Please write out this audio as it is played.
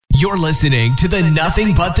You're listening to the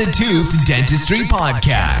Nothing But the Tooth Dentistry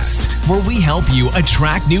Podcast, where we help you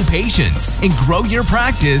attract new patients and grow your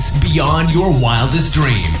practice beyond your wildest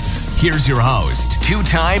dreams. Here's your host,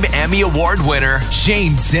 two-time Emmy Award winner,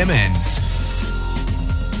 Shane Simmons.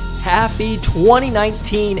 Happy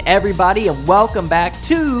 2019, everybody, and welcome back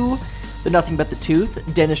to the Nothing But the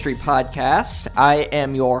Tooth Dentistry Podcast. I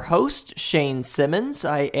am your host, Shane Simmons.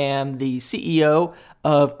 I am the CEO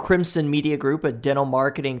of Crimson Media Group, a dental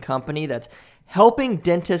marketing company that's helping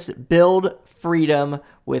dentists build freedom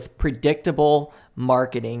with predictable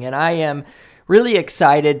marketing. And I am really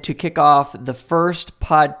excited to kick off the first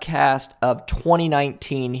podcast of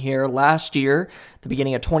 2019 here. Last year, the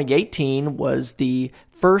beginning of 2018, was the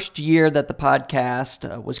first year that the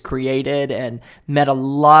podcast was created, and met a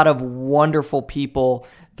lot of wonderful people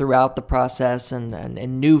throughout the process and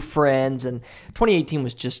new friends. And 2018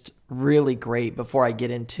 was just really great. Before I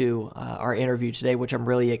get into our interview today, which I'm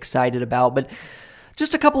really excited about, but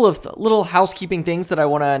just a couple of little housekeeping things that I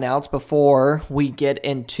want to announce before we get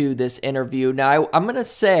into this interview. Now, I'm going to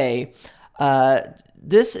say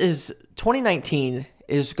 2019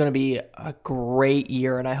 is going to be a great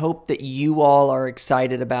year, and I hope that you all are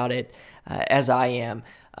excited about it as I am.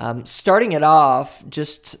 Starting it off,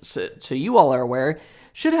 just so you all are aware,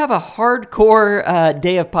 should have a hardcore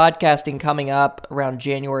day of podcasting coming up around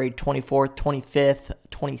January 24th, 25th,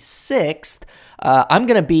 26th. I'm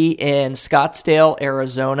going to be in Scottsdale,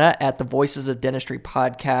 Arizona at the Voices of Dentistry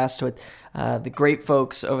podcast with the great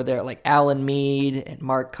folks over there like Alan Mead and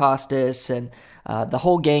Mark Costas and the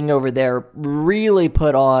whole gang over there. Really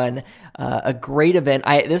put on a great event.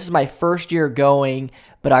 This is my first year going,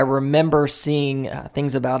 but I remember seeing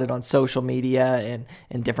things about it on social media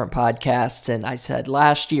and different podcasts. And I said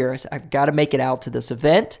last year, I've got to make it out to this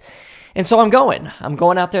event. And so I'm going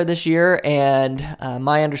out there this year. And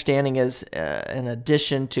my understanding is, in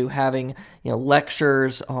addition to having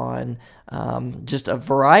lectures on just a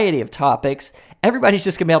variety of topics, everybody's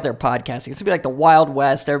just going to be out there podcasting. It's going to be like the Wild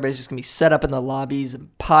West. Everybody's just going to be set up in the lobbies and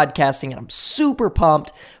podcasting, and I'm super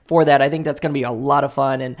pumped for that. I think that's going to be a lot of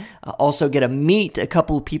fun, and also get to meet a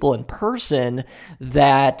couple of people in person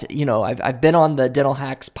that, I've been on the Dental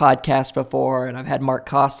Hacks podcast before, and I've had Mark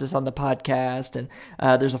Costas on the podcast, and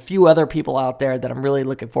there's a few other people out there that I'm really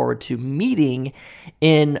looking forward to meeting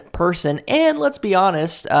in person. And let's be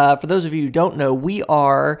honest, for those of you who don't know, we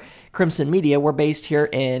are Crimson Media. We're based here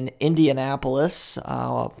in Indianapolis,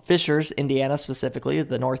 Fishers, Indiana specifically,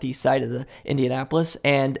 the northeast side of the Indianapolis.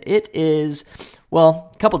 And it is, a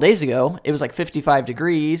couple days ago, it was like 55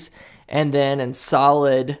 degrees. And then in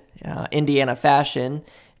solid Indiana fashion,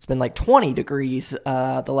 it's been like 20 degrees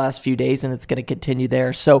the last few days, and it's going to continue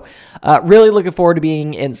there. So really looking forward to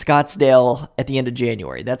being in Scottsdale at the end of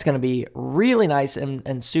January. That's going to be really nice,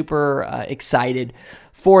 and super excited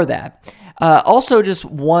for that. Also, just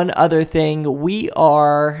one other thing, we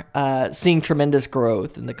are seeing tremendous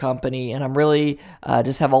growth in the company, and I'm really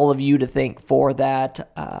just have all of you to thank for that.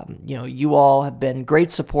 You all have been great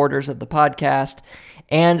supporters of the podcast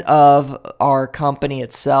and of our company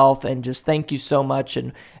itself, and just thank you so much.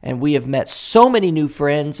 And we have met so many new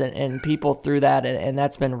friends and people through that, and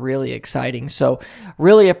that's been really exciting. So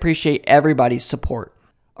really appreciate everybody's support.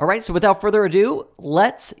 All right, so without further ado,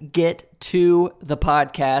 let's get to the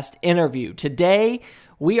podcast interview. Today,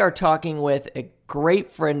 we are talking with a great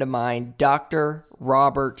friend of mine, Dr.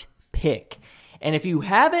 Robert Pick. And if you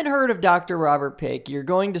haven't heard of Dr. Robert Pick, you're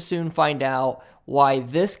going to soon find out why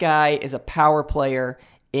this guy is a power player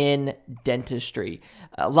in dentistry.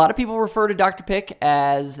 A lot of people refer to Dr. Pick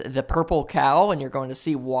as the purple cow, and you're going to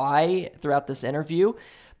see why throughout this interview.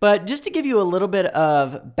 But just to give you a little bit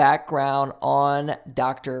of background on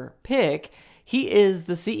Dr. Pick, he is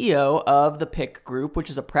the CEO of the Pick Group, which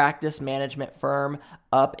is a practice management firm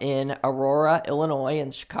up in Aurora, Illinois,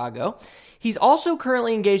 and Chicago. He's also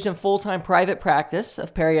currently engaged in full-time private practice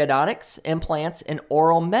of periodontics, implants, and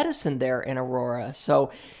oral medicine there in Aurora. So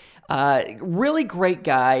really great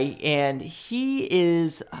guy, and he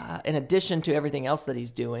is, in addition to everything else that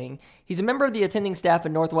he's doing, he's a member of the attending staff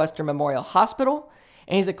at Northwestern Memorial Hospital,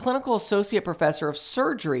 and he's a clinical associate professor of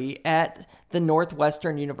surgery at the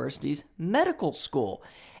Northwestern University's medical school.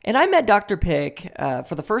 And I met Dr. Pick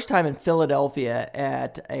for the first time in Philadelphia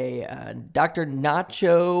at a Dr.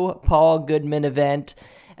 Nacho Paul Goodman event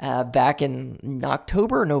back in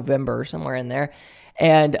October or November, somewhere in there.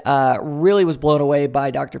 And really was blown away by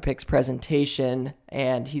Dr. Pick's presentation.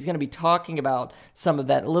 And he's going to be talking about some of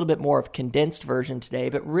that, a little bit more of condensed version today.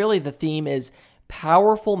 But really the theme is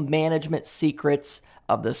powerful management secrets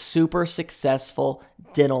of the super successfh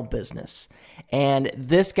dental business. And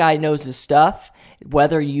this guy knows his stuff.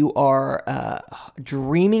 Whether you are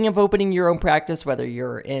dreaming of opening your own practice, whether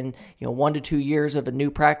you're in 1 to 2 years of a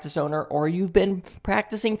new practice owner, or you've been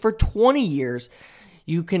practicing for 20 years,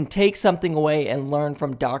 you can take something away and learn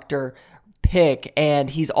from Dr. Pick. And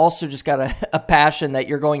he's also just got a passion that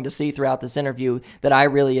you're going to see throughout this interview that I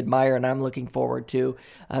really admire and I'm looking forward to.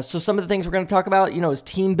 So some of the things we're going to talk about, is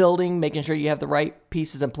team building, making sure you have the right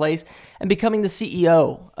pieces in place, and becoming the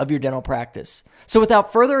CEO of your dental practice. So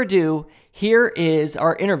without further ado, here is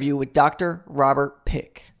our interview with Dr. Robert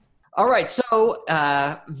Pick. All right, so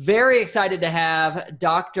very excited to have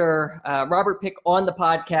Dr. Robert Pick on the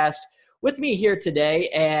podcast with me here today.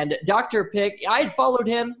 And Dr. Pick, I had followed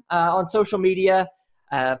him on social media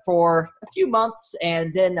for a few months,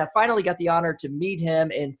 and then finally got the honor to meet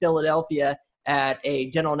him in Philadelphia at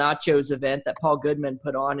a Dental Nachos event that Paul Goodman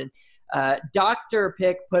put on. And Dr.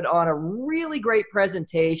 Pick put on a really great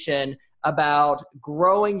presentation about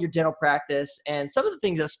growing your dental practice. And some of the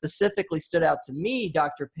things that specifically stood out to me,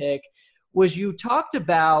 Dr. Pick, was you talked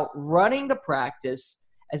about running the practice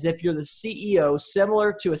as if you're the CEO,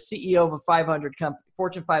 similar to a CEO of a 500 company,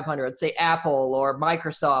 Fortune 500, let's say Apple or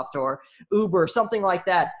Microsoft or Uber, something like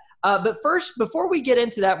that. But first, before we get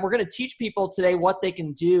into that, we're going to teach people today what they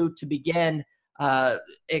can do to begin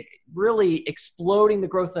really exploding the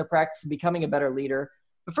growth of their practice and becoming a better leader.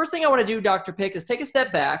 The first thing I want to do, Dr. Pick, is take a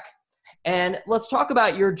step back and let's talk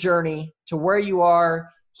about your journey to where you are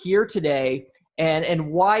here today and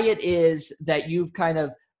why it is that you've kind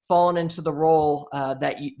of fallen into the role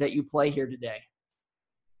that you play here today.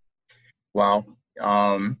 Well,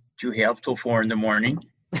 you have till 4 a.m,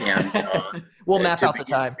 and we'll map out the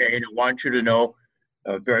time. I want you to know,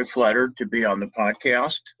 very flattered to be on the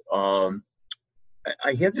podcast.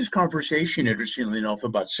 I had this conversation, interestingly enough,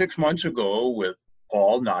 about 6 months ago with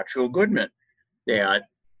Paul Nacho Goodman, that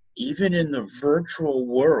even in the virtual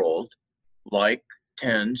world, like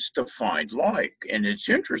tends to find like. And it's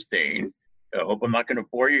interesting. I hope I'm not going to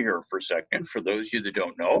bore you here for a second. For those of you that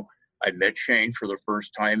don't know, I met Shane for the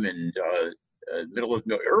first time in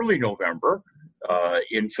early November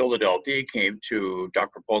in Philadelphia. He came to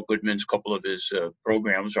Dr. Paul Goodman's couple of his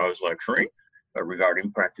programs I was lecturing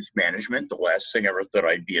regarding practice management, the last thing I ever thought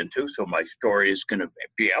I'd be into. So my story is going to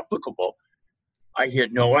be applicable. I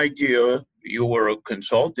had no idea you were a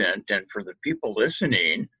consultant. And for the people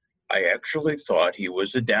listening, I actually thought he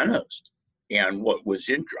was a dentist. And what was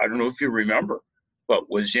I don't know if you remember, what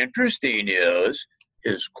was interesting is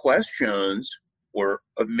his questions were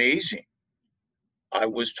amazing. I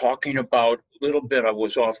was talking about a little bit, I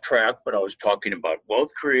was off track, but I was talking about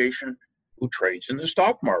wealth creation, who trades in the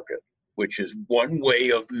stock market, which is one way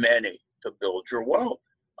of many to build your wealth.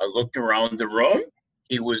 I looked around the room.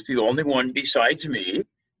 He was the only one besides me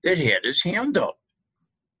that had his hand up.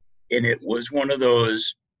 And it was one of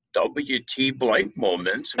those W.T. blank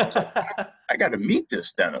moments. I was like, I got to meet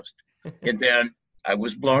this dentist. And then I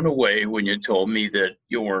was blown away when you told me that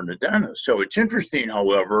you weren't a dentist. So it's interesting,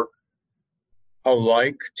 however, how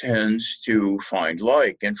like tends to find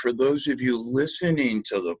like. And for those of you listening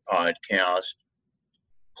to the podcast,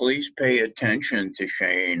 please pay attention to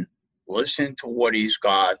Shane. Listen to what he's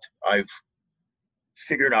got. I've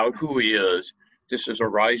figured out who he is. This is a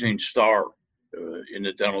rising star in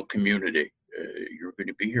the dental community. You're going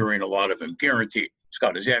to be hearing a lot of him, guaranteed. He's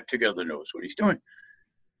got his act together, knows what he's doing.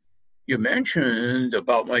 You mentioned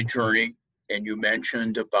about my journey, and you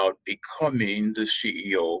mentioned about becoming the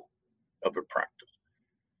CEO of a practice.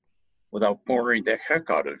 Without boring the heck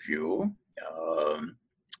out of you,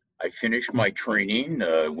 I finished my training,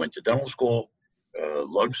 went to dental school,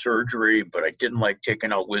 loved surgery, but I didn't like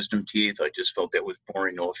taking out wisdom teeth. I just felt that was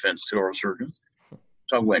boring, no offense to oral surgeons.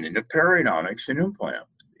 So I went into periodontics and implant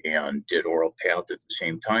and did oral path at the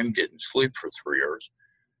same time, didn't sleep for 3 years.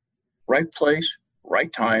 Right place,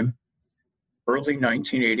 right time, early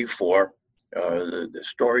 1984. The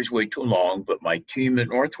story's way too long, but my team at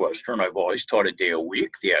Northwestern, I've always taught a day a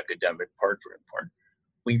week, the academic part very important.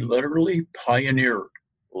 We literally pioneered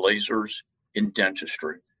lasers in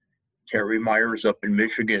dentistry. Terry Myers up in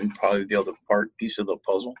Michigan, probably the other piece of the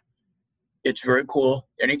puzzle. It's very cool.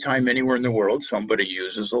 Anytime, anywhere in the world, somebody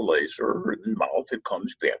uses a laser in the mouth, it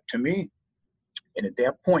comes back to me. And at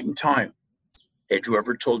that point in time, had you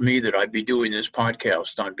ever told me that I'd be doing this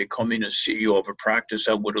podcast on becoming a CEO of a practice,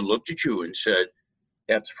 I would have looked at you and said,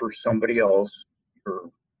 that's for somebody else. You're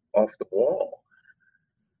off the wall.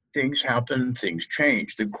 Things happen, things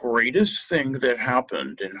change. The greatest thing that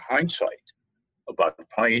happened in hindsight about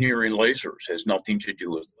pioneering lasers has nothing to do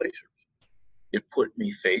with lasers. It put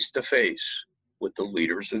me face to face with the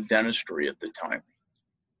leaders of dentistry at the time.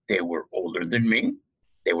 They were older than me.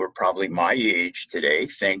 They were probably my age today.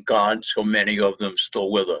 Thank God so many of them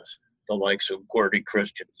still with us. The likes of Gordy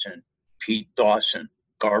Christensen, Pete Dawson,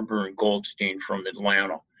 Garber and Goldstein from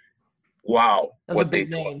Atlanta. Wow, Those are what they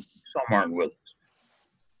big taught. names. Some aren't with us.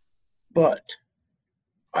 But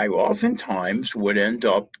I oftentimes would end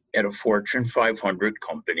up at a Fortune 500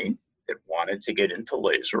 company that wanted to get into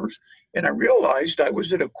lasers. And I realized I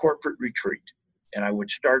was at a corporate retreat and I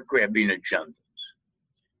would start grabbing agendas.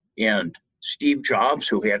 And Steve Jobs,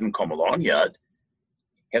 who hadn't come along yet,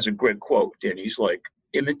 has a great quote. And he's like,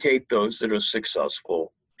 imitate those that are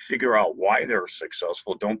successful, figure out why they're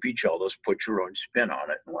successful. Don't be jealous, put your own spin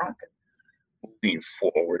on it and rock it. Moving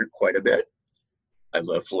forward quite a bit. I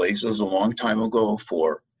left lasers a long time ago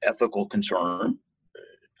for ethical concern.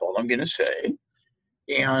 That's all I'm going to say.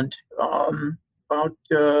 And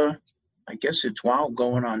I guess it's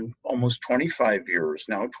going on almost 25 years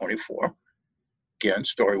now, 24. Again,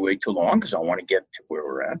 story way too long because I want to get to where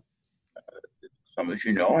we're at. Some of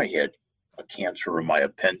you know I had a cancer in my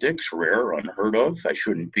appendix, rare, unheard of. I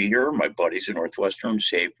shouldn't be here. My buddies at Northwestern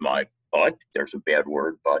saved my butt. There's a bad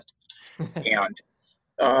word, but. And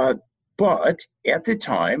but at the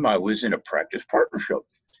time, I was in a practice partnership,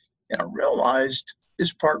 and I realized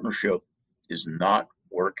this partnership is not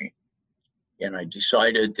working. And I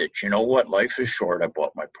decided that, you know what, life is short. I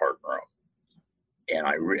bought my partner out. And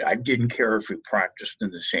I didn't care if we practiced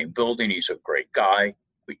in the same building. He's a great guy.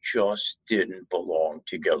 We just didn't belong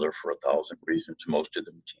together for 1,000 reasons, most of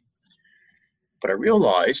them. But I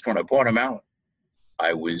realized when I bought him out,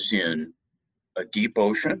 I was in a deep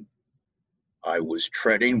ocean. I was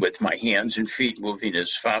treading with my hands and feet moving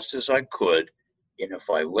as fast as I could. And if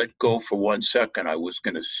I let go for 1 second, I was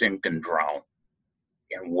going to sink and drown.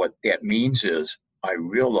 And what that means is I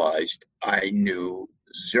realized I knew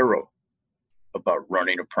zero about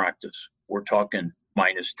running a practice. We're talking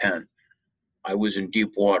 -10. I was in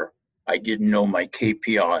deep water. I didn't know my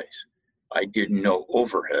KPIs. I didn't know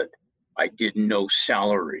overhead. I didn't know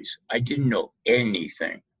salaries. I didn't know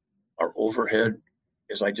anything. Our overhead,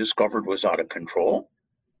 as I discovered, was out of control.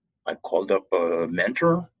 I called up a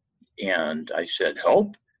mentor and I said,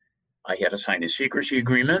 help. I had to sign a secrecy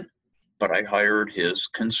agreement, but I hired his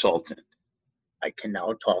consultant. I can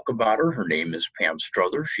now talk about her. Her name is Pam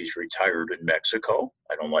Struthers. She's retired in Mexico.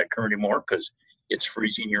 I don't like her anymore because it's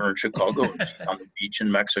freezing here in Chicago and she's on the beach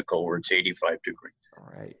in Mexico where it's 85 degrees. All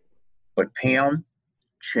right. But Pam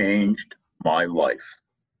changed my life.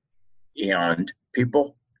 And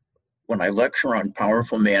people, when I lecture on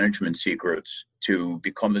powerful management secrets to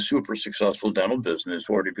become a super successful dental business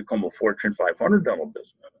or to become a Fortune 500 dental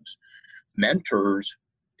business, mentors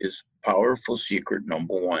is powerful secret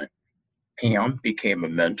number one. Pam became a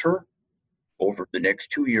mentor. Over the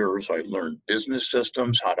next 2 years, I learned business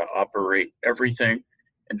systems, how to operate everything,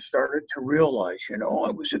 and started to realize,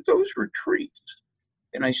 I was at those retreats.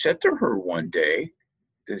 And I said to her one day,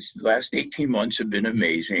 this last 18 months have been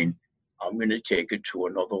amazing. I'm going to take it to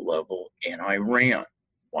another level. And I ran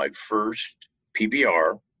my first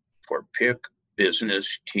PBR for PIC Business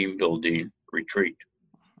Team Building Retreat.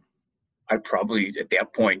 I probably, at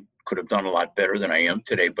that point, could have done a lot better than I am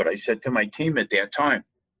today. But I said to my team at that time,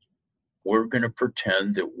 we're going to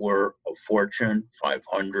pretend that we're a Fortune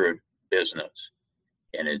 500 business.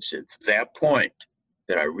 And it's at that point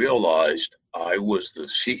that I realized I was the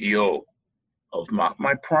CEO of not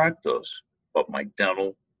my practice, but my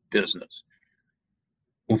dental business.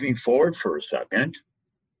 Moving forward for a second,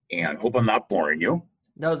 and hope I'm not boring you.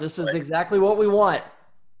 No, this is exactly what we want.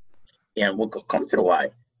 And we'll come to the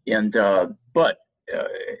why. And but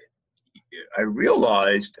I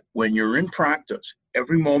realized when you're in practice,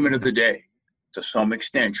 every moment of the day, to some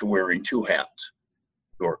extent, you're wearing two hats.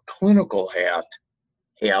 Your clinical hat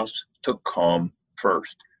has to come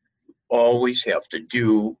first. You always have to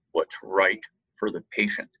do what's right for the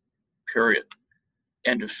patient, period.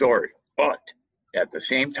 End of story. But at the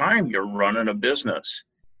same time, you're running a business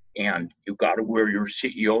and you got to wear your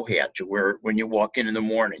CEO hat. You wear it when you walk in the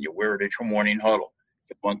morning. You wear it at your morning huddle,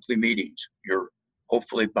 your monthly meetings, your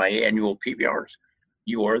hopefully biannual PBRs.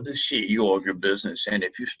 You are the CEO of your business. And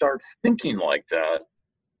if you start thinking like that,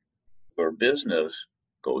 your business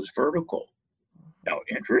goes vertical. Now,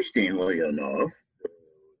 interestingly enough, the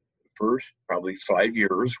first probably 5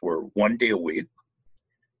 years were 1 day a week.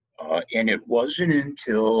 And it wasn't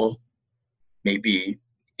until maybe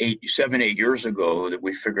 7, 8 years ago that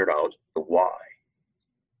we figured out the why.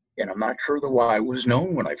 And I'm not sure the why was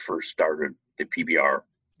known when I first started the PBR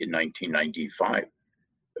in 1995.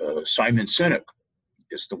 Simon Sinek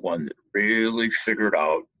is the one that really figured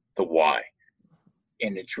out the why.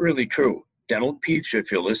 And it's really true. dental peeps,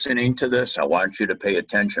 if you're listening to this, I want you to pay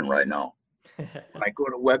attention right now. When I go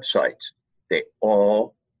to websites, they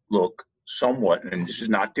all look somewhat, and this is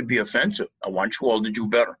not to be offensive, I want you all to do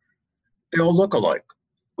better. They all look alike.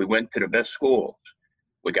 We went to the best schools.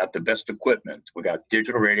 We got the best equipment. We got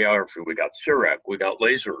digital radiography. We got CIREC. We got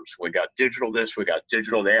lasers. We got digital this. We got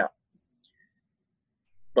digital that.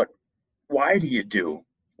 But why do you do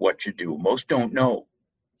what you do? Most don't know.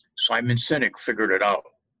 Simon Sinek figured it out.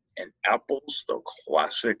 And Apple's the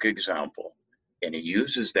classic example. And he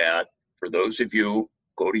uses that. For those of you,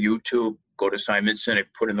 go to YouTube, go to Simon Sinek,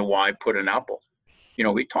 put in the Y, put in Apple. You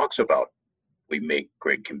know, he talks about we make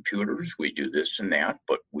great computers, we do this and that,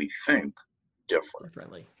 but we think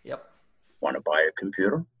differently. Yep. Want to buy a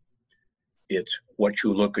computer? It's what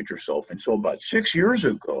you look at yourself. And so about 6 years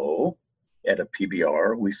ago at a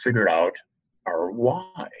PBR, we figured out our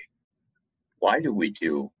why. Why do we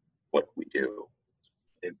do what we do?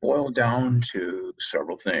 It boiled down to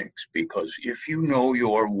several things, because if you know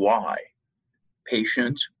your why,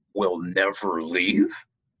 patients will never leave.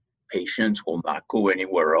 Patients will not go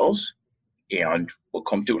anywhere else. And we'll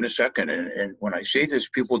come to it in a second. And when I say this,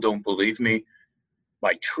 people don't believe me.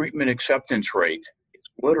 My treatment acceptance rate is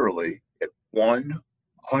literally at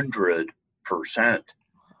 100%.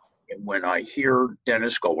 And when I hear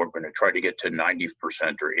dentists go, we're going to try to get to 90%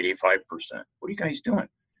 or 85%, what are you guys doing?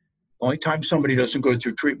 The only time somebody doesn't go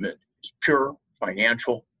through treatment is pure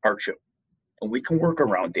financial hardship. And we can work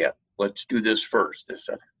around that. Let's do this first.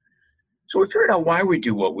 So we figured out why we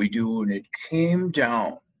do what we do, and it came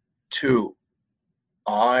down to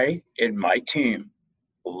I and my team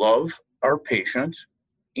love our patients,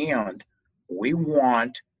 and we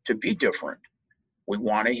want to be different. We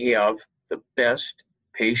want to have the best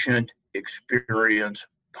patient experience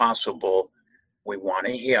possible. We want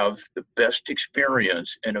to have the best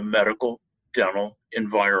experience in a medical dental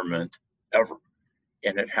environment ever.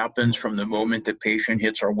 And it happens from the moment the patient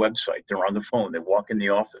hits our website. They're on the phone, they walk in the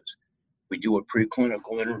office. We do a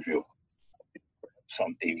preclinical interview.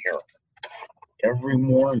 Something here. Every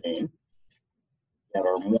morning at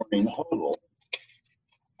our morning huddle,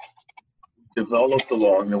 developed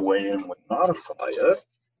along the way, and we modify it,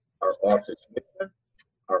 our office mission,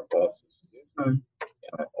 our office vision,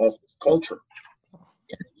 and our office culture.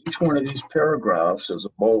 And each one of these paragraphs is a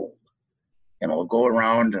bold. And I'll go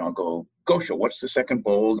around and I'll go, Gosha, what's the second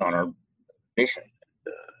bold on our mission?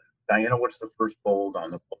 Diana, what's the first bold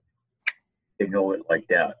on the bold? They know it like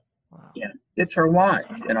that. Wow. And it's our why.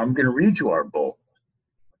 And I'm going to read you our bold.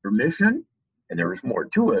 Our mission, and there's more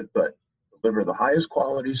to it, but deliver the highest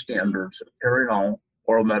quality standards of periodontal,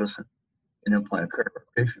 oral medicine, and implant care for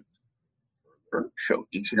patients. Further, show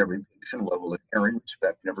each and every patient level of caring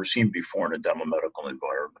respect never seen before in a dental medical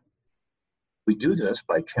environment. We do this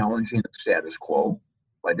by challenging the status quo,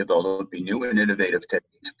 by developing new and innovative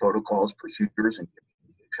techniques, protocols, procedures, and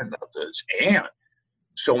communication methods. And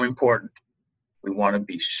so important, we want to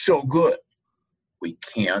be so good, we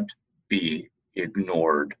can't be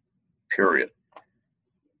ignored, period.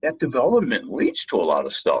 That development leads to a lot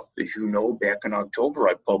of stuff. As you know, back in October,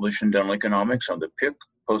 I published in Dental Economics on the PIC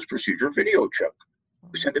post-procedure video check.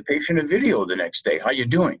 We sent the patient a video the next day. How you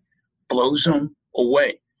doing? Blows them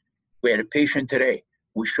away. We had a patient today.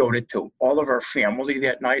 We showed it to all of our family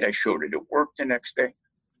that night. I showed it at work the next day.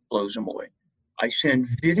 Blows them away. I send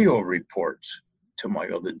video reports to my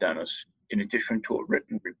other dentists in addition to a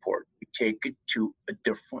written report. We take it to a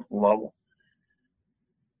different level.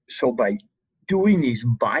 So by doing these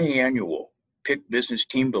biannual PIC business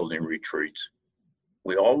team building retreats,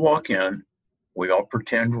 we all walk in, we all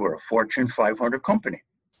pretend we're a Fortune 500 company.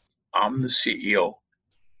 I'm the CEO.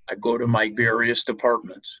 I go to my various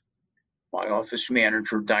departments. My office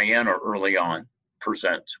manager, Diana, early on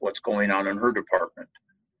presents what's going on in her department.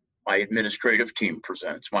 My administrative team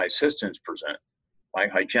presents, my assistants present, my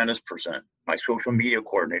hygienist present, my social media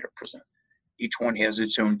coordinator present. Each one has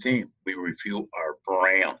its own theme. We review our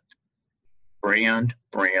brand. Brand,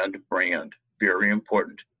 brand, brand. Very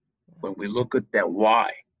important. When we look at that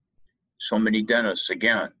why, so many dentists,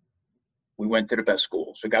 again, we went to the best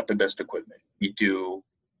schools. We got the best equipment. We do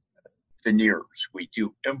veneers. We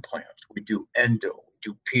do implants. We do endo. We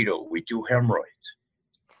do pedo. We do hemorrhoids.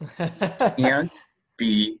 Can't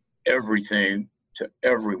be everything to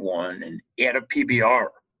everyone. And at a PBR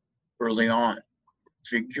early on,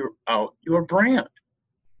 figure out your brand.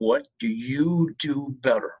 What do you do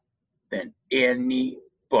better than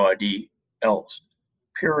anybody else?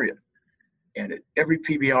 Period. And at every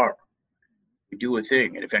PBR, we do a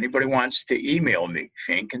thing. And if anybody wants to email me,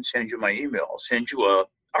 Shane can send you my email. I'll send you an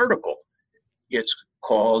article. It's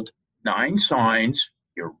called 9 Signs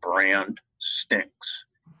Your Brand Stinks.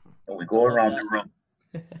 And we go around the room.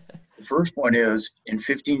 The first one is, in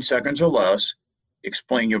 15 seconds or less,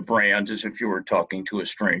 explain your brand as if you were talking to a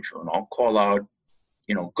stranger. And I'll call out,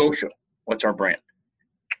 Gosha, what's our brand?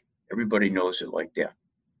 Everybody knows it like that.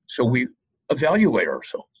 So we evaluate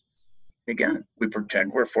ourselves. Again, we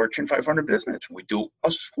pretend we're Fortune 500 business. We do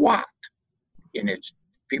a SWOT. And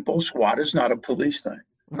SWOT is not a police thing.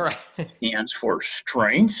 Right. It stands for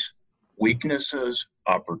strengths, weaknesses,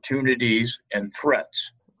 opportunities, and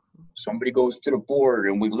threats. Somebody goes to the board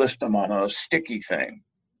and we list them on a sticky thing.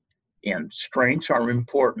 And strengths are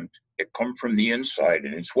important. They come from the inside,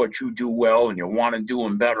 and it's what you do well and you want to do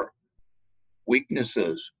them better.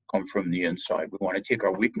 Weaknesses come from the inside. We want to take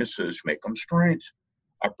our weaknesses, make them strengths.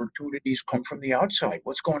 Opportunities come from the outside.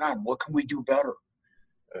 What's going on? What can we do better?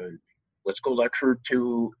 Let's go lecture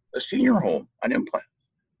to a senior home on implant.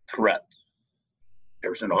 Threat.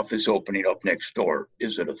 There's an office opening up next door.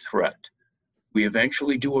 Is it a threat? We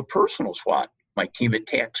eventually do a personal SWOT. My team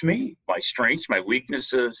attacks me, my strengths, my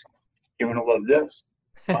weaknesses. You're going to love this.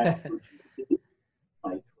 My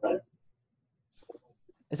threat.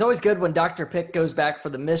 It's always good when Dr. Pick goes back for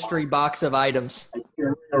the mystery box of items. I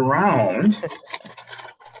carry around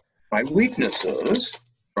my weaknesses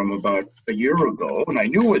from about a year ago, and I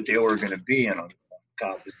knew what they were going to be, and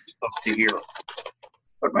God, this is tough to hear.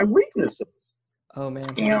 But my weaknesses. Oh, man.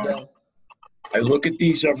 And I look at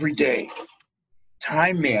these every day.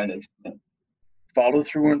 Time management, follow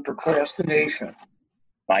through and procrastination,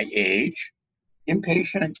 my age,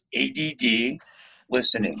 impatient, ADD,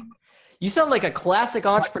 listening. You sound like a classic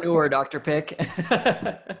entrepreneur, Dr. Pick.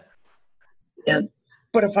 But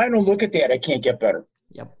if I don't look at that, I can't get better.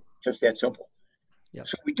 Yep. Just that simple. Yep.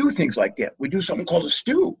 So we do things like that. We do something called a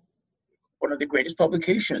stew. One of the greatest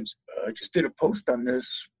publications. I just did a post on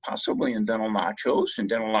this, possibly in Dental Nachos and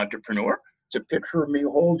Dental Entrepreneur. It's a picture of me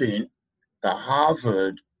holding the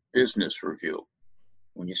Harvard Business Review.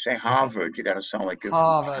 When you say Harvard, you got to sound like you're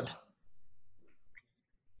Harvard.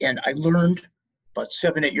 And I learned about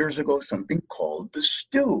 7-8 years ago something called the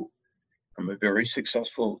stew from a very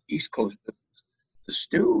successful East Coast business. The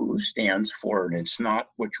stew stands for, and it's not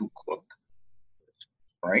what you cook, it's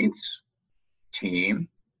strengths, team,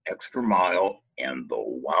 extra mile, and the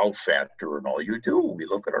wow factor in all you do. We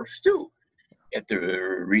look at our stew. At the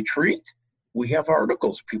retreat, we have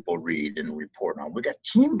articles people read and report on. We got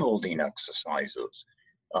team building exercises.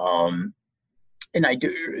 And I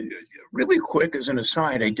do, really quick as an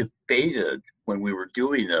aside, I debated when we were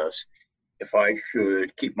doing this if I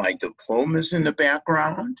should keep my diplomas in the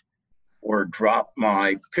background or drop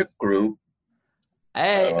my PIC group.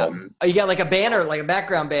 Hey, you got like a banner, like a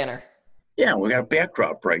background banner. Yeah, we got a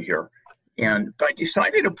backdrop right here. But I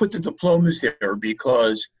decided to put the diplomas there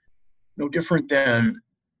because no different than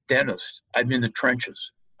dentists, I'm in the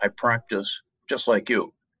trenches. I practice just like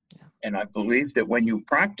you. Yeah. And I believe that when you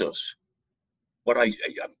practice, what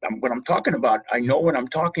I'm talking about, I know what I'm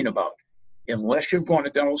talking about. Unless you've gone to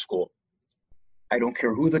dental school, I don't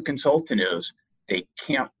care who the consultant is, they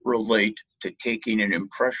can't relate to taking an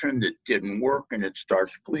impression that didn't work and it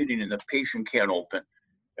starts bleeding and the patient can't open,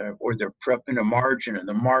 or they're prepping a margin and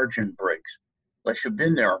the margin breaks. Unless you've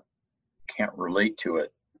been there, can't relate to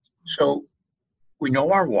it. So we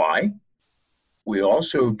know our why. We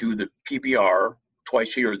also do the PBR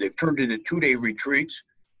twice a year. They've turned into 2-day retreats.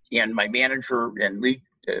 And my manager and lead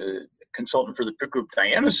consultant for the PIC group,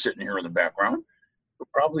 Diana's sitting here in the background,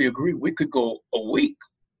 would probably agree we could go a week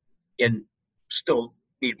and still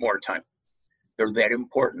need more time. They're that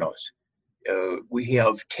important to us. We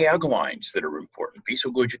have taglines that are important. Be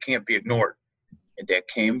so good you can't be ignored. And that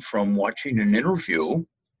came from watching an interview.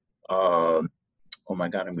 Oh my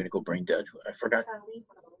God, I'm going to go brain dead. I forgot.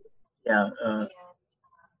 Yeah.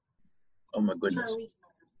 Oh my goodness.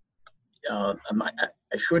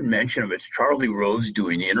 I should mention him. It's Charlie Rose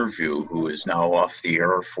doing the interview, who is now off the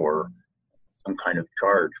air for some kind of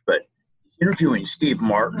charge. But he's interviewing Steve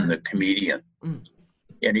Martin, the comedian. Mm.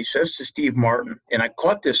 And he says to Steve Martin, and I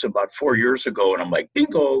caught this about 4 years ago, and I'm like,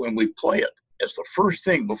 bingo, and we play it as the first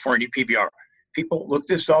thing before any PBR. People look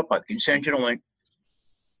this up. I can send you the link.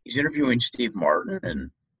 He's interviewing Steve Martin,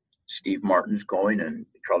 and Steve Martin's going, and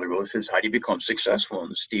Charlie Rose says, how do you become successful?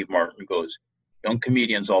 And Steve Martin goes, young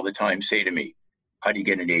comedians all the time say to me, how do you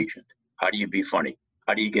get an agent? How do you be funny?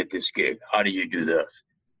 How do you get this gig? How do you do this?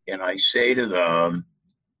 And I say to them,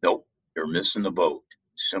 nope, you're missing the boat.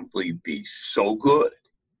 Simply be so good,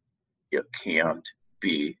 you can't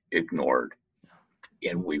be ignored.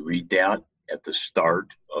 And we read that at the start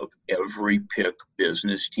of every PIC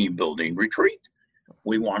business team building retreat.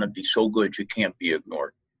 We want to be so good you can't be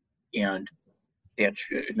ignored. And that's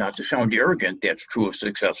not to sound arrogant, that's true of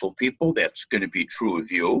successful people. That's going to be true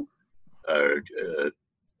of you.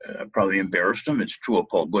 Probably embarrassed him. It's true of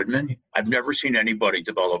Paul Goodman. I've never seen anybody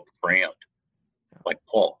develop a brand like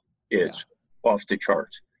Paul. It's off the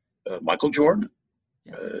charts. Michael Jordan.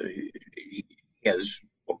 He has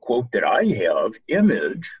a quote that I have,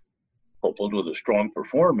 image coupled with a strong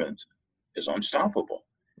performance is unstoppable.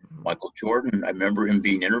 Michael Jordan, I remember him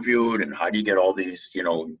being interviewed and how do you get all these,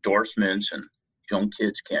 endorsements and young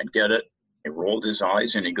kids can't get it. He rolled his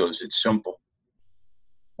eyes and he goes, it's simple.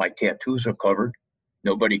 My tattoos are covered.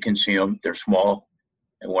 Nobody can see them. They're small.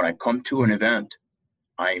 And when I come to an event,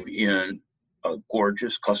 I'm in a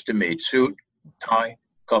gorgeous custom-made suit, tie,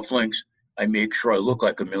 cufflinks. I make sure I look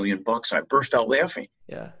like $1 million. I burst out laughing.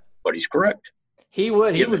 Yeah. But he's correct. He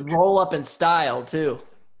would roll up in style too.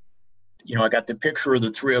 I got the picture of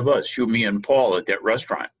the three of us, you, me, and Paul at that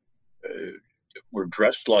restaurant. We're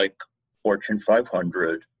dressed like Fortune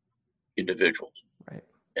 500 individuals. Right.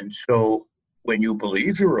 And so when you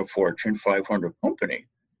believe you're a Fortune 500 company,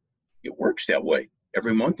 it works that way.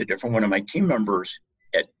 Every month, a different one of my team members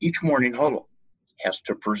at each morning huddle has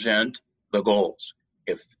to present the goals.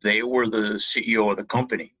 If they were the CEO of the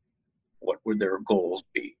company, what would their goals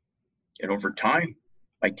be? And over time,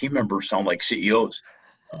 my team members sound like CEOs.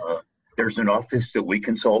 There's an office that we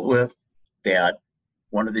consult with that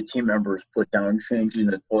one of the team members put down changing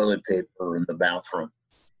the toilet paper in the bathroom.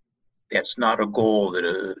 That's not a goal that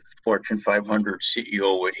a Fortune 500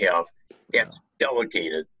 CEO would have. That's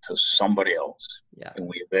delegated to somebody else. Yeah. And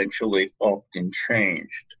we eventually upped and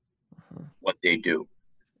changed what they do.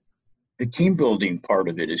 The team building part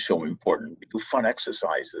of it is so important. We do fun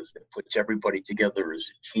exercises that puts everybody together as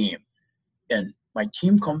a team. And my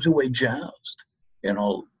team comes away jazzed.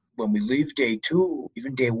 When we leave day 2,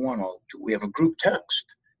 even day 1, we have a group text.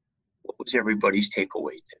 What was everybody's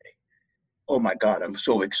takeaway today? Oh my God, I'm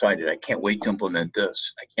so excited. I can't wait to implement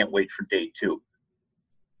this. I can't wait for day 2.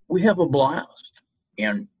 We have a blast.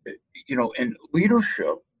 And, and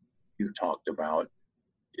leadership you talked about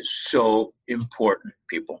is so important,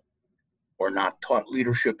 people. We're not taught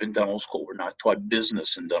leadership in dental school. We're not taught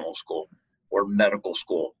business in dental school or medical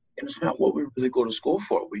school. And it's not what we really go to school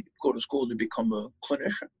for. We go to school to become a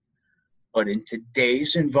clinician. But in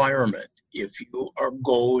today's environment, if you are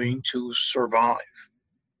going to survive,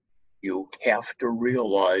 you have to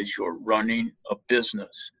realize you're running a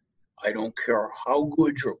business. I don't care how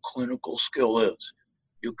good your clinical skill is.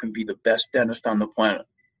 You can be the best dentist on the planet.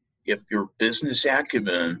 If your business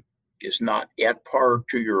acumen is not at par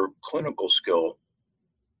to your clinical skill,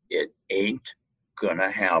 it ain't gonna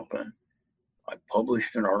happen. I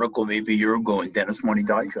published an article maybe a year ago in Dentist Money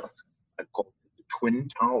Digest. I called it the Twin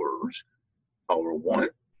Towers. Tower 1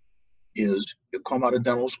 is you come out of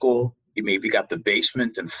dental school, you maybe got the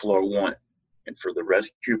basement and floor 1. And for the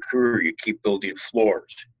rest of your career, you keep building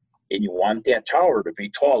floors. And you want that tower to be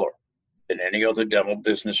taller than any other dental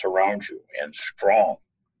business around you and strong,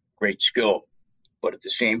 great skill. But at the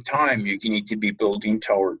same time, you need to be building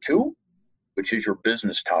tower 2, which is your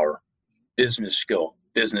business tower, business skill,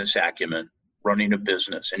 business acumen, running a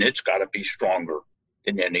business. And it's got to be stronger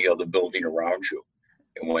than any other building around you.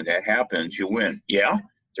 And when that happens, you win. Yeah,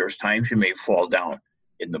 there's times you may fall down.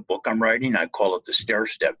 In the book I'm writing, I call it the stair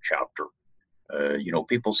step chapter.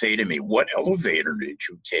 People say to me, what elevator did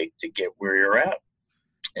you take to get where you're at?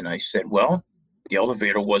 And I said, well, the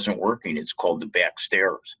elevator wasn't working. It's called the back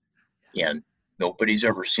stairs. And nobody's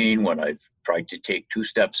ever seen when I've tried to take 2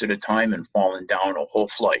 steps at a time and fallen down a whole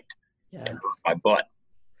flight and hurt my butt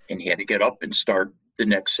and had to get up and start the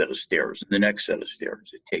next set of stairs and the next set of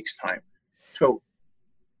stairs. It takes time. So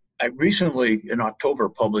I recently, in October,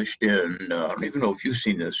 published in, I don't even know if you've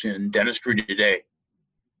seen this, in Dentistry Today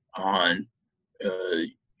on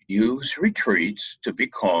use retreats to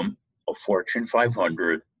become a Fortune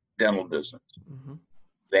 500 dental business. Mm-hmm.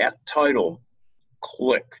 That title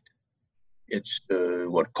clicked. It's,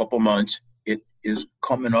 a couple months. It is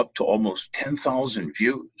coming up to almost 10,000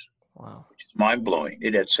 views. Wow. Which is mind-blowing.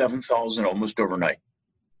 It had 7,000 almost overnight.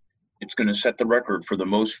 It's going to set the record for the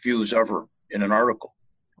most views ever in an article.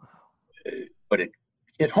 But it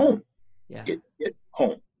hit home. Yeah. It hit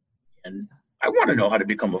home. And I want to know how to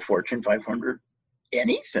become a Fortune 500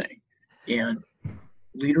 anything. And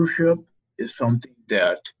leadership is something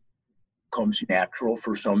that comes natural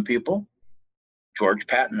for some people. George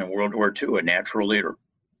Patton in World War II, a natural leader,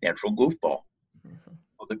 natural goofball. Mm-hmm.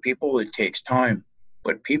 Other people, it takes time.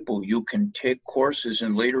 But people, you can take courses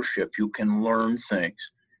in leadership. You can learn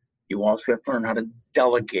things. You also have to learn how to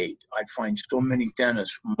delegate. I find so many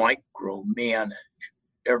dentists micromanage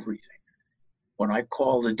everything. When I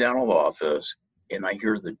call the dental office and I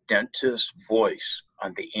hear the dentist's voice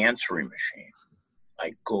on the answering machine,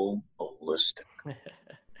 I go ballistic.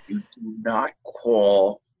 You do not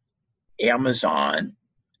call Amazon,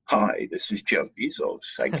 "Hi, this is Jeff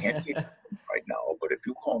Bezos. I can't take the phone right now, but if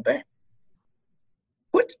you call back,"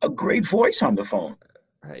 put a great voice on the phone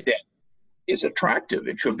Right. that is attractive.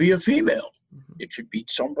 It should be a female. Mm-hmm. It should be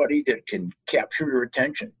somebody that can capture your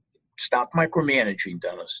attention. Stop micromanaging,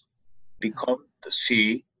 Dennis. Become the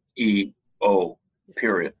CEO,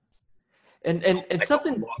 period. And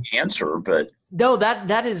something, long answer, but no,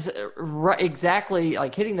 that is right, exactly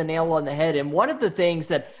like hitting the nail on the head. And one of the things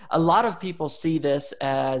that a lot of people see this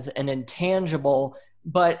as an intangible,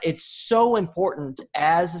 but it's so important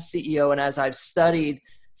as a CEO. And as I've studied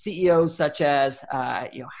CEOs such as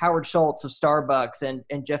Howard Schultz of Starbucks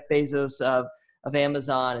and Jeff Bezos of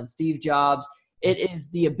Amazon and Steve Jobs, it is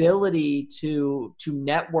the ability to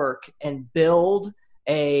network and build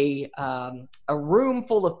a room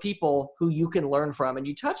full of people who you can learn from. And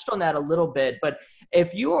you touched on that a little bit, but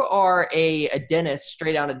if you are a dentist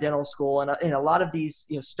straight out of dental school, and a lot of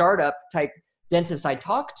these startup type dentists I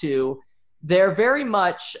talk to, they're very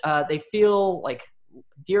much they feel like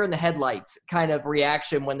deer in the headlights kind of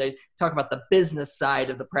reaction when they talk about the business side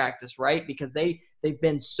of the practice, right? Because they've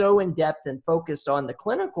been so in depth and focused on the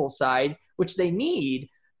clinical side, which they need,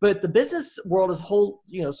 but the business world is whole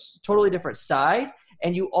totally different side.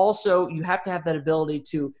 And you have to have that ability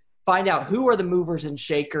to find out who are the movers and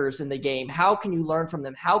shakers in the game. How can you learn from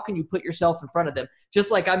them? How can you put yourself in front of them? Just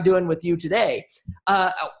like I'm doing with you today.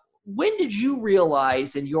 When did you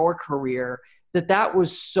realize in your career that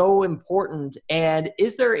was so important? And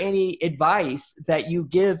is there any advice that you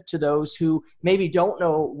give to those who maybe don't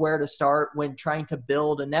know where to start when trying to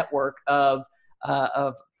build a network of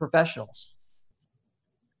professionals?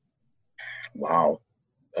 Wow.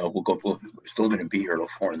 We're still going to be here till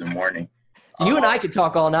 4 a.m. You and I could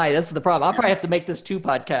talk all night. That's the problem. I'll probably have to make this 2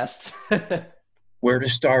 podcasts. Where to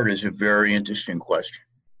start is a very interesting question.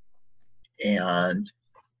 And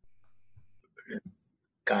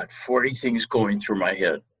got 40 things going through my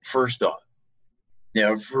head. First off,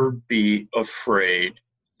 never be afraid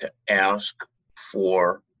to ask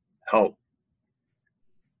for help.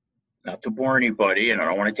 Not to bore anybody, and I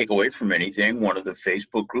don't want to take away from anything, one of the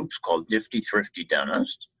Facebook groups called Nifty Thrifty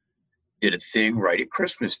Dentist did a thing right at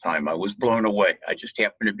Christmas time. I was blown away. I just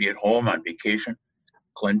happened to be at home on vacation.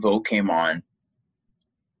 Glenbow came on.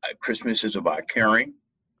 Christmas is about caring.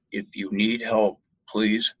 If you need help,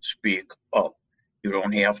 please speak up. You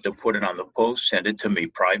don't have to put it on the post. Send it to me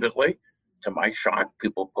privately. To my shock,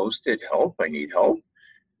 people posted, "Help, I need help."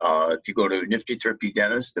 If you go to Nifty Thrifty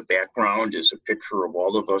Dentist, the background is a picture of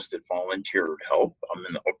all of us that volunteered help. I'm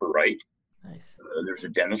in the upper right. Nice. There's a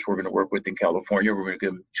dentist we're going to work with in California. We're going to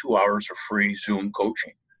give him 2 hours of free Zoom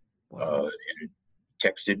coaching. Wow. And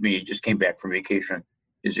texted me, just came back from vacation.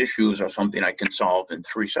 His issues are something I can solve in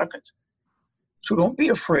 3 seconds. So don't be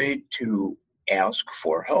afraid to ask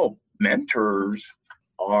for help. Mentors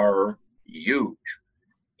are huge.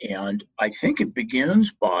 And I think it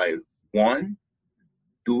begins by, one,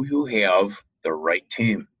 do you have the right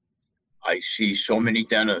team? I see so many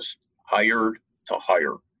dentists hired to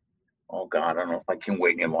hire. Oh, God, I don't know if I can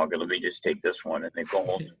wait any longer. Let me just take this one. And they go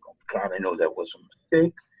home and go, "God, I know that was a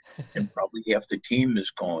mistake." And probably half the team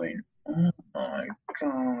is going, "Oh, my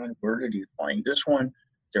God, where did he find this one?"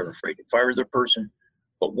 They're afraid to fire the person.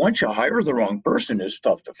 But once you hire the wrong person, it's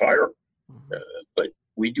tough to fire. But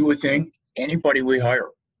we do a thing, anybody we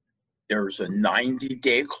hire, there's a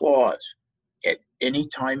 90-day clause. At any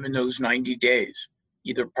time in those 90 days,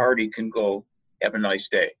 either party can go, "Have a nice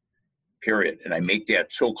day," period. And I make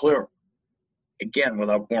that so clear. Again,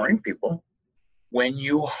 without boring people, when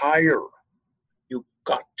you hire, you've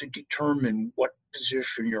got to determine what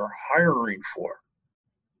position you're hiring for.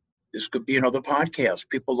 This could be another podcast.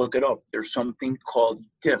 People look it up. There's something called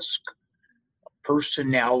DISC,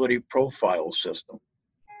 Personality Profile System.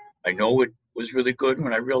 I know it was really good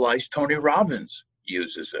when I realized Tony Robbins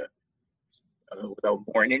uses it. Without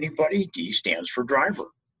boring anybody, D stands for driver.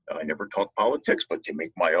 I never talk politics, but to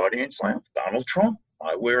make my audience laugh, Donald Trump,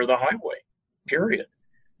 my way or the highway, period.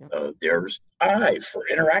 There's I for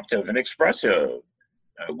interactive and expressive,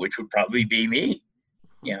 which would probably be me.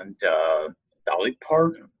 And Dolly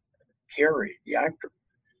Parton, Carrie, the actor.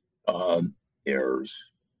 There's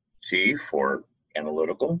C for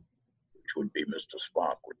analytical, which would be Mr.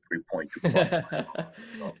 Spock with 3.2,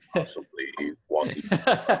 possibly walking,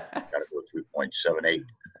 gotta go 3.78.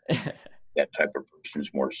 That type of person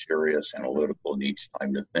is more serious, analytical, needs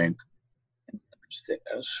time to think. And there's the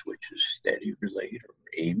S, which is steady, related, or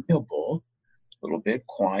amiable, a little bit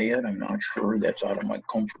quiet. I'm not sure, that's out of my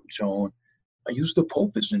comfort zone. I use the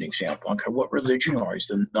Pope as an example. I don't care what religion you are, he's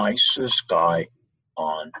the nicest guy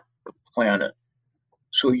on the planet.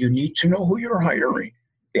 So you need to know who you're hiring.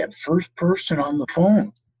 That first person on the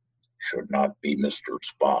phone should not be Mr.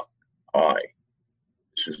 Spock. Hi,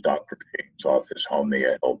 this is Dr. Shane's office. How may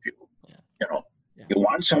I help you? Yeah. You know, Yeah. you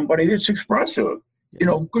want somebody that's expressive. Yeah. You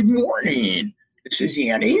know, good morning. This is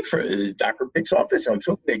Annie for Dr. Pick's office. I'm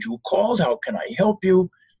so glad you called. How can I help you?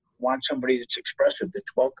 Want somebody that's expressive,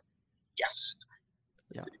 that's welcome? Yes.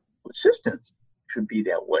 Yeah. Assistants should be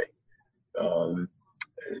that way.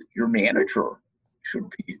 Your manager should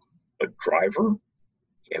be a driver,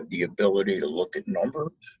 have the ability to look at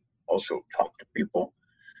numbers, also talk to people.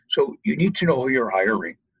 So you need to know who you're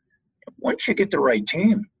hiring. Once you get the right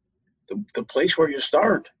team, the place where you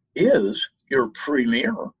start is your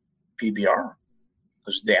premier PBR,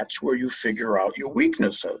 because that's where you figure out your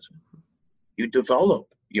weaknesses. You develop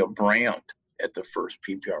your brand at the first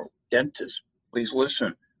PBR. Dentist, please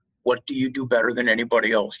listen. What do you do better than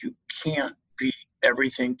anybody else? You can't be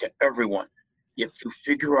everything to everyone. You have to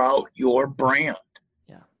figure out your brand.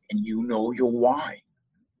 Yeah. And you know your why.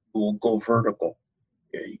 You will go vertical.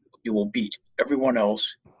 You will beat everyone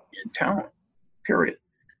else in town, period.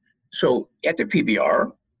 So at the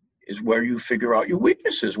PBR is where you figure out your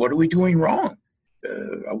weaknesses. What are we doing wrong?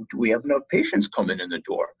 Do we have enough patients coming in the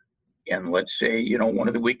door? And let's say, you know, one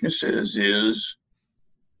of the weaknesses is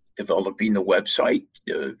developing the website,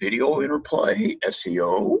 video interplay,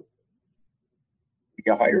 SEO.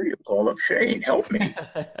 You hire, you call up Shane, help me.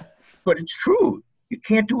 But it's true. You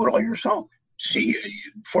can't do it all yourself. See,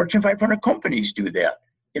 Fortune 500 companies do that.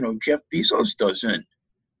 You know, Jeff Bezos doesn't.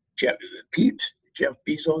 Jeff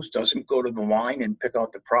Bezos doesn't go to the line and pick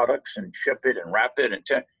out the products and ship it and wrap it.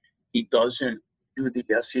 He doesn't do the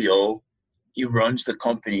SEO. He runs the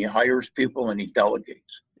company, hires people, and he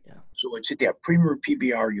delegates. Yeah. So it's at that premier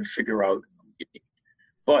PBR you figure out.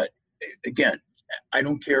 But again, I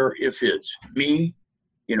don't care if it's me,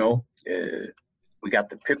 you know, we got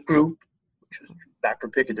the Pick Group, which is Dr.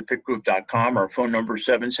 Pick at thepickgroup.com. Our phone number is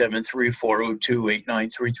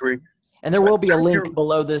 773-402-8933. And there will be a link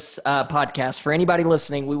below this podcast. For anybody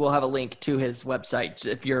listening, we will have a link to his website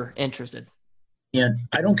if you're interested. And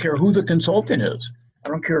I don't care who the consultant is. I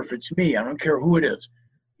don't care if it's me. I don't care who it is.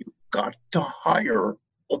 You've got to hire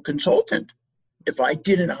a consultant. If I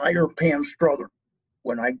didn't hire Pam Struther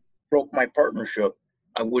when I broke my partnership,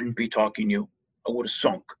 I wouldn't be talking to you. I would have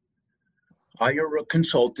sunk. Hire a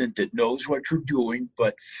consultant that knows what you're doing,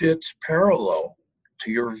 but fits parallel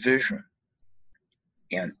to your vision.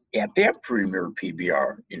 And at that premier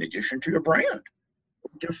PBR, in addition to your brand, no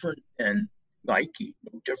different than Nike,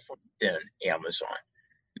 no different than Amazon,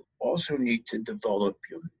 you also need to develop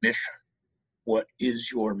your mission. What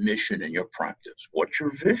is your mission in your practice? What's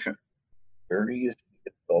your vision? Where do you see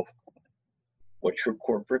yourself going? What's your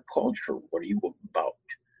corporate culture? What are you about?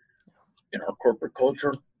 In our corporate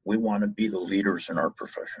culture, we want to be the leaders in our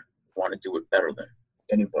profession. We want to do it better than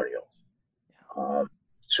anybody else.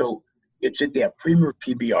 So it's at that premier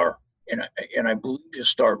PBR, and I believe you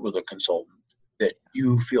start with a consultant that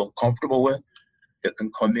you feel comfortable with, that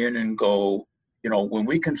can come in and go, you know, when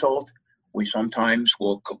we consult, we sometimes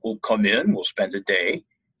will come in, we'll spend a day,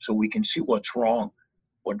 so we can see what's wrong,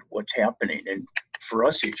 what's happening. And for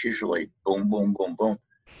us, it's usually boom, boom, boom, boom.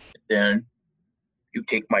 Then you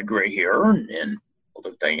take my gray hair, and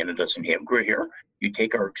although Diana doesn't have gray hair, you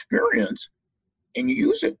take our experience and you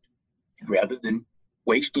use it rather than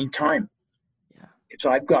wasting time. Yeah. As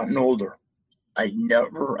I've gotten older, I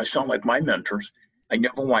sound like my mentors, I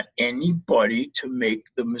never want anybody to make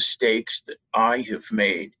the mistakes that I have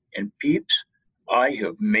made. And peeps, I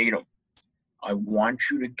have made them. I want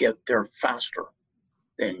you to get there faster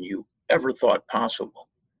than you ever thought possible.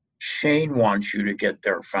 Shane wants you to get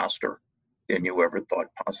there faster than you ever thought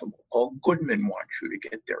possible. Paul Goodman wants you to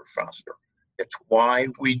get there faster. That's why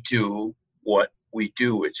we do what we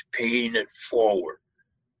do. It's paying it forward.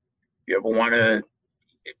 You ever want to,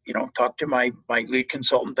 you know, talk to my lead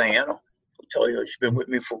consultant, Diana? She'll tell you, she's been with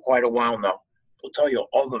me for quite a while now. She'll tell you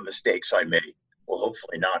all the mistakes I made. Well,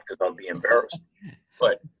 hopefully not, because I'll be embarrassed.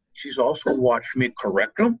 But she's also watched me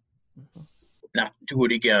correct them, not do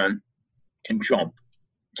it again, and jump,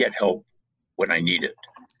 get help when I need it.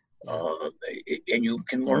 And you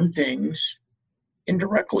can learn things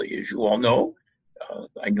indirectly, as you all know.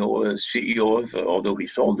 I know a CEO of, although he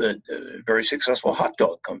sold a very successful hot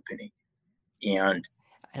dog company. And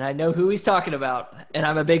I know who he's talking about, and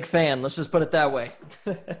I'm a big fan. Let's just put it that way.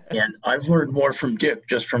 And I've learned more from Dick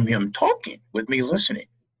just from him talking with me, listening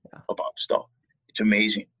about stuff. It's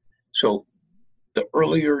amazing. So the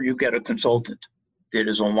earlier you get a consultant that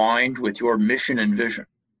is aligned with your mission and vision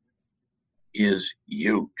is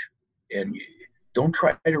huge. And don't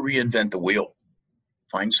try to reinvent the wheel.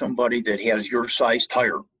 Find somebody that has your size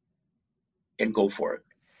tire and go for it,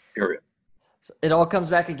 period. It all comes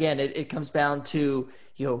back again. It comes down to,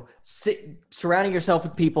 surrounding yourself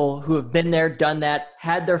with people who have been there, done that,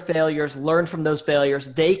 had their failures, learned from those failures.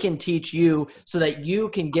 They can teach you so that you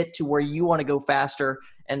can get to where you want to go faster.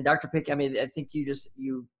 And Dr. Pick, I think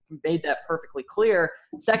you made that perfectly clear.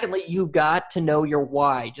 Secondly, you've got to know your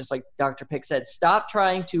why. Just like Dr. Pick said, stop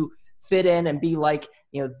trying to fit in and be like,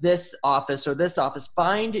 this office or this office.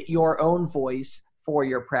 Find your own voice for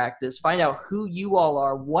your practice. Find out who you all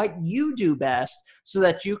are, what you do best, so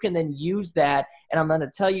that you can then use that. And I'm going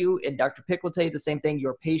to tell you, and Dr. Pick will tell you the same thing,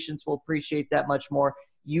 your patients will appreciate that much more.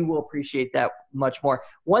 You will appreciate that much more.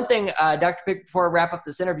 One thing, Dr. Pick, before I wrap up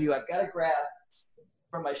this interview, I've got to grab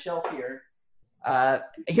from my shelf here.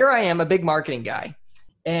 Here I am, a big marketing guy.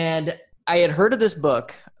 And I had heard of this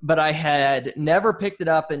book, but I had never picked it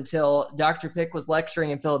up until Dr. Pick was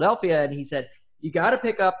lecturing in Philadelphia, and he said, you got to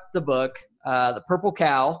pick up the book, The Purple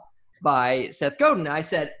Cow by Seth Godin. I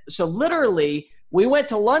said, so literally we went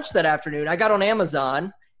to lunch that afternoon. I got on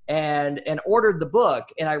Amazon and ordered the book,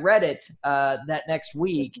 and I read it that next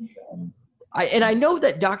week. I know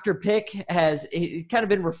that Dr. Pick has kind of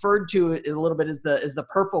been referred to a little bit as the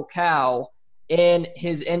purple cow in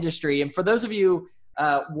his industry. And for those of you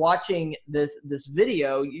watching this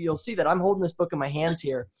video, you'll see that I'm holding this book in my hands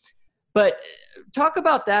here. But talk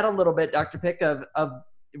about that a little bit, Dr. Pick, of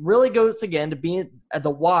it really goes again to being the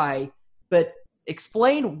why, but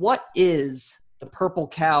explain what is the purple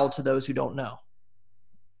cow to those who don't know.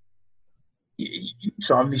 You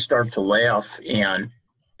saw me start to laugh, and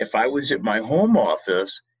if I was at my home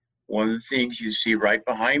office, one of the things you see right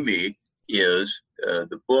behind me is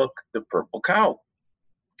the book, The Purple Cow.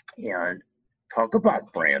 And talk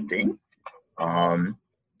about branding.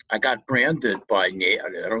 I got branded by, I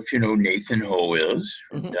don't know if you know who Nathan Ho is,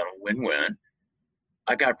 from Dental Win-Win.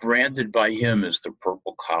 I got branded by him as the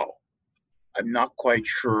Purple Cow. I'm not quite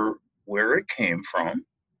sure where it came from.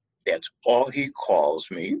 That's all he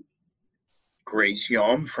calls me. Grace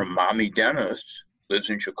Young from Mommy Dentists lives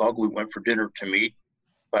in Chicago. We went for dinner to meet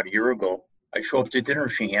about a year ago. I show up to dinner,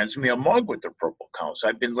 she hands me a mug with the Purple Cow. So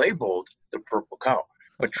I've been labeled the Purple Cow.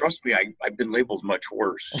 But trust me, I've been labeled much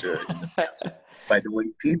worse in the past. By the way,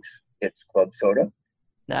 peeps, it's Club Soda.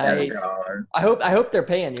 Nice. And, I hope they're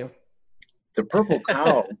paying you. The Purple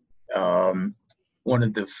Cow, one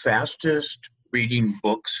of the fastest reading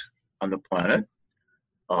books on the planet.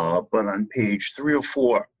 But on page 3 or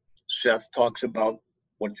 4, Seth talks about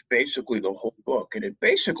what's basically the whole book. And it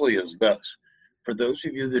basically is this. For those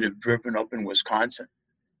of you that have driven up in Wisconsin,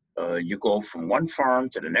 you go from one farm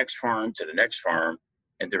to the next farm to the next farm,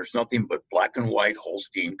 and there's nothing but black and white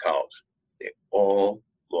Holstein cows. They all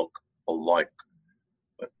look alike.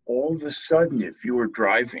 But all of a sudden, if you were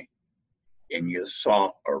driving and you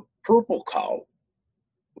saw a purple cow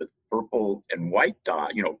with purple and white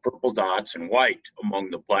dot, purple dots and white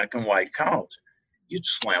among the black and white cows, you'd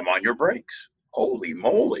slam on your brakes. Holy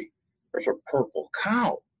moly, there's a purple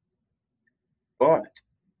cow. But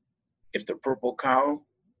if the purple cow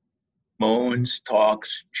moans,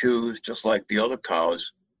 talks, chews, just like the other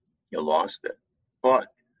cows, you lost it. But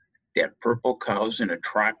that purple cow's an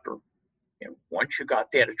attractor. And once you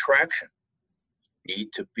got that attraction, you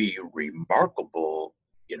need to be remarkable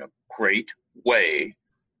in a great way,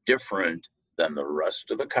 different than the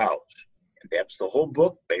rest of the cows. And that's the whole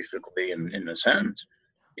book, basically, in a sentence,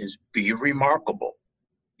 is be remarkable.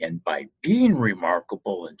 And by being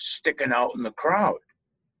remarkable and sticking out in the crowd,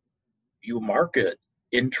 you market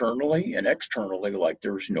internally and externally like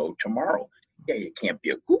there's no tomorrow. Yeah, you can't be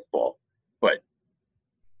a goofball, but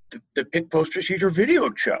the Pick post-procedure video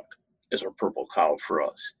check is a purple cow for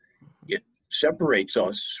us. It separates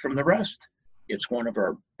us from the rest. It's one of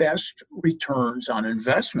our best returns on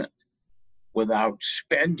investment without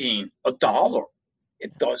spending $1.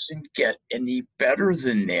 It doesn't get any better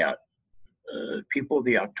than that. People,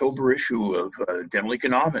 the October issue of Dental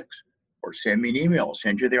Economics, or send me an email,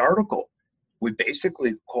 send you the article. We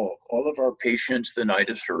basically call all of our patients the night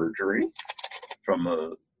of surgery, from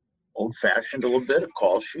a old-fashioned a little bit, a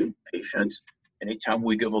call sheet patients. Anytime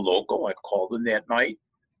we give a local, I call them that night.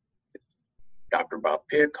 Dr. Bob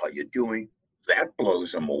Pick, how you doing? That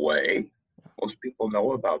blows them away. Most people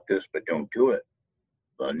know about this, but don't do it.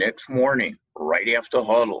 The next morning, right after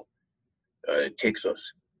huddle, it takes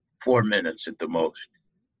us 4 minutes at the most.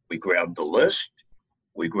 We grab the list,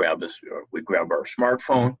 we grab our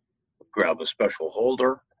smartphone, we grab a special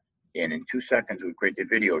holder, and in 2 seconds we create the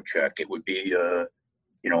video check. It would be,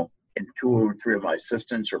 and 2 or 3 of my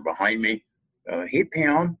assistants are behind me. Hey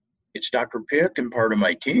Pam, it's Dr. Pick and part of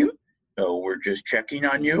my team. We're just checking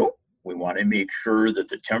on you. We want to make sure that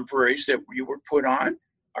the temporaries that you were put on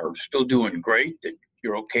are still doing great, that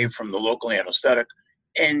you're okay from the local anesthetic.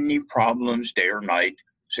 Any problems day or night,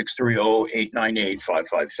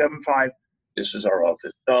 630-898-5575. This is our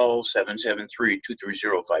office cell,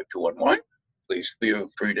 773-230-5211. Please feel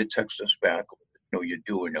free to text us back. Let us know you're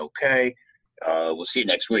doing okay. We'll see you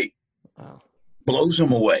next week. Wow. Blows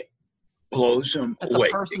them away. Blows them That's away.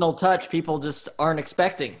 a personal touch people just aren't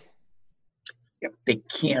expecting. Yep. They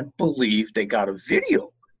can't believe they got a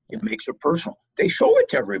video. It makes it personal. They show it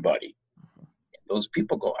to everybody. Those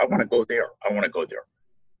people go, I want to go there. I want to go there.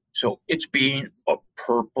 So it's being a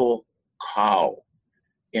purple cow.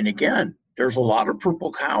 And again, there's a lot of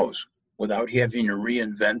purple cows without having to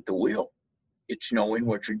reinvent the wheel. It's knowing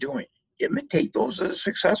what you're doing. Imitate those that are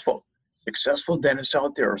successful. Successful dentists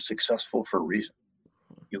out there are successful for a reason.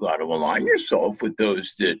 You got to align yourself with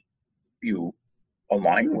those that you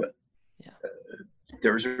align with. Yeah.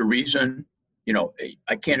 There's a reason,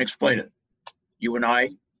 I can't explain it. You and I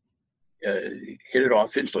hit it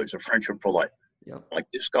off instantly. It's a friendship for life. Yep. Like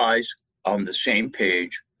this guy's on the same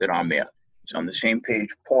page that I'm at. He's on the same page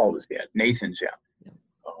Paul is at, Nathan's at. Yep.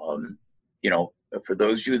 For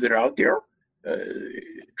those of you that are out there,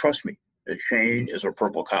 trust me, Shane is a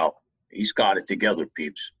purple cow. He's got it together,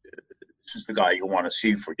 peeps. This is the guy you want to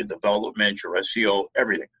see for your development, your SEO,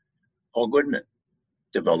 everything. Paul Goodman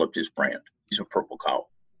developed his brand. He's a purple cow,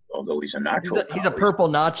 although he's a natural cow. He's a purple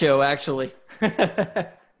nacho, actually.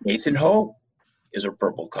 Nathan Ho is a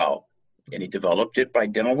purple cow, and he developed it by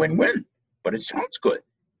dental win-win, but it sounds good.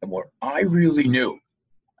 And what I really knew,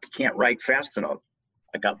 I can't write fast enough.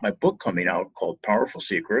 I got my book coming out called Powerful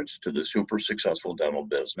Secrets to the Super Successful Dental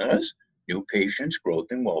Business, New Patients, Growth,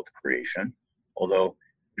 and Wealth Creation. Although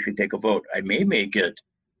you should take a vote. I may make it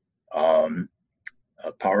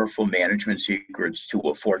Powerful Management Secrets to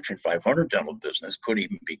a Fortune 500 Dental Business. Could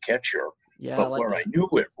even be catchier. Yeah, but where I knew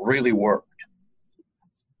it really worked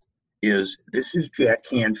is this is Jack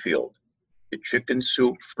Canfield, the Chicken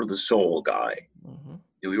Soup for the Soul guy. Mm-hmm.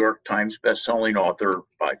 New York Times bestselling author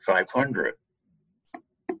by 500.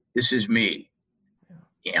 This is me.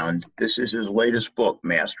 And this is his latest book,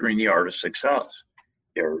 Mastering the Art of Success.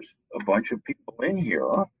 There's a bunch of people in here,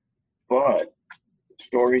 but the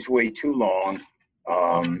story's way too long.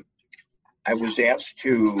 I was asked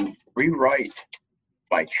to rewrite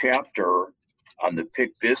my chapter on the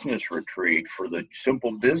PIC Business Retreat for the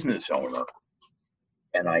simple business owner.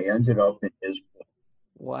 And I ended up in his book.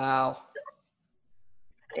 Wow.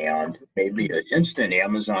 And maybe an instant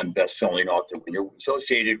Amazon best-selling author when you're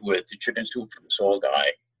associated with the Chicken Soup for the Soul guy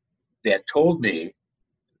that told me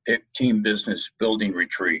PIC Team Business Building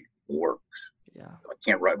Retreat works. Yeah. I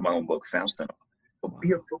can't write my own book fast enough. But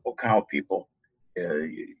be a purple cow, people.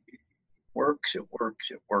 It works, it works,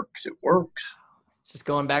 it works, it works. Just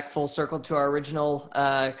going back full circle to our original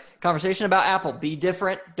conversation about Apple. Be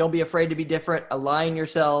different. Don't be afraid to be different. Align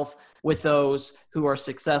yourself with those who are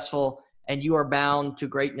successful, and you are bound to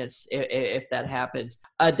greatness if that happens.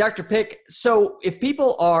 Dr. Pick, so if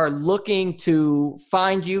people are looking to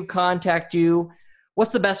find you, contact you,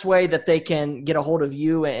 what's the best way that they can get a hold of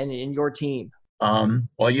you and your team?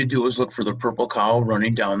 All you do is look for the purple cow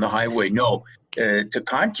running down the highway. No, to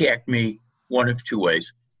contact me, one of two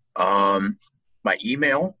ways. My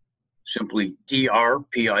email, simply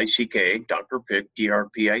drpick, Dr. Pick,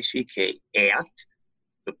 drpick at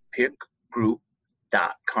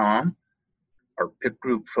thepicgroup.com. Our PIC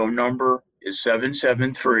Group phone number is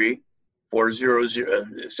 773-400,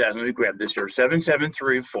 let me grab this here,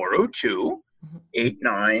 773-402-8933.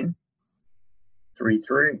 See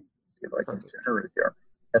if I can enter it there.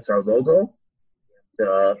 That's our logo.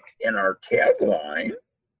 And our tagline,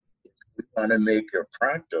 we want to make your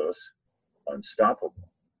practice unstoppable.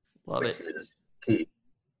 Love it. Which is key.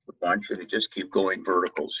 We want you to just keep going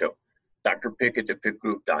vertical. So Dr. Pick at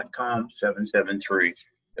thepicgroup.com,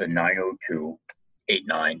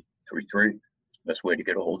 773-902-8933. Best way to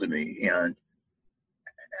get a hold of me. And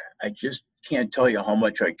I just can't tell you how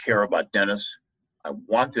much I care about dentists. I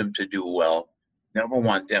want them to do well. Never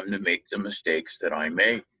want them to make the mistakes that I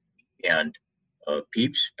make. And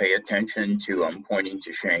peeps, pay attention to, I'm pointing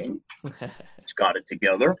to Shane. He's got it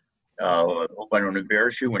together. Hope I don't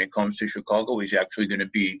embarrass you. When it comes to Chicago, he's actually going to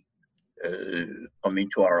be coming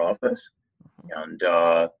to our office. And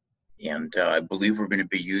I believe we're going to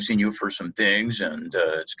be using you for some things. And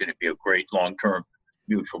it's going to be a great long-term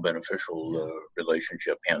mutual beneficial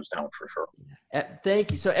relationship, hands down, for sure.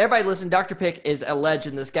 Thank you. So everybody listen, Dr. Pick is a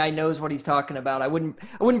legend. This guy knows what he's talking about. I wouldn't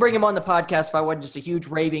bring him on the podcast if I wasn't just a huge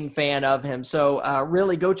raving fan of him. So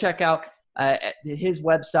really go check out his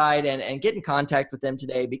website and get in contact with them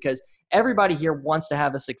today, because Everybody here wants to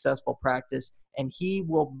have a successful practice, and he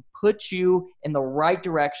will put you in the right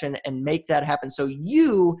direction and make that happen so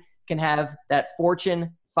you can have that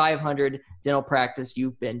Fortune 500 dental practice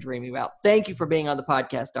you've been dreaming about. Thank you for being on the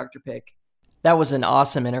podcast, Dr. Pick. That was an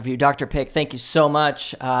awesome interview. Dr. Pick, thank you so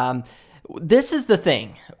much. This is the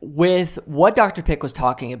thing with what Dr. Pick was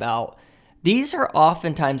talking about. These are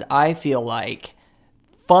oftentimes, I feel like,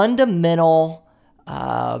 fundamental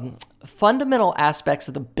aspects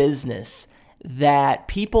of the business that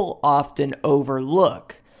people often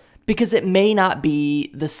overlook because it may not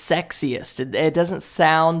be the sexiest. It doesn't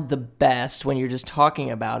sound the best when you're just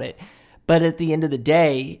talking about it. But at the end of the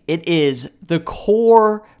day, it is the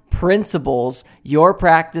core principles your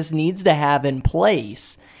practice needs to have in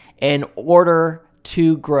place in order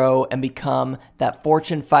to grow and become that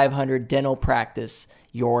Fortune 500 dental practice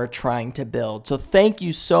you're trying to build. So thank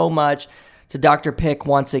you so much to Dr. Pick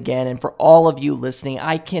once again, and for all of you listening.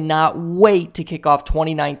 I cannot wait to kick off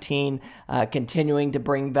 2019, continuing to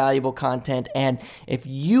bring valuable content. And if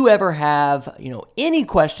you ever have, any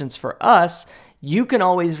questions for us, you can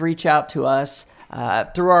always reach out to us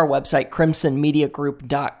through our website,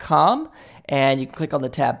 crimsonmediagroup.com. And you can click on the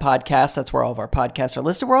tab podcast. That's where all of our podcasts are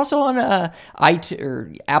listed. We're also on iTunes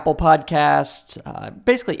or Apple Podcasts,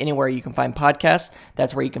 basically anywhere you can find podcasts.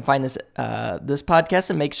 That's where you can find this podcast.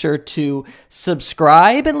 And make sure to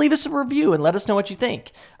subscribe and leave us a review and let us know what you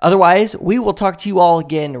think. Otherwise, we will talk to you all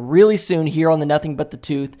again really soon here on the Nothing But the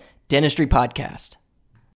Tooth Dentistry Podcast.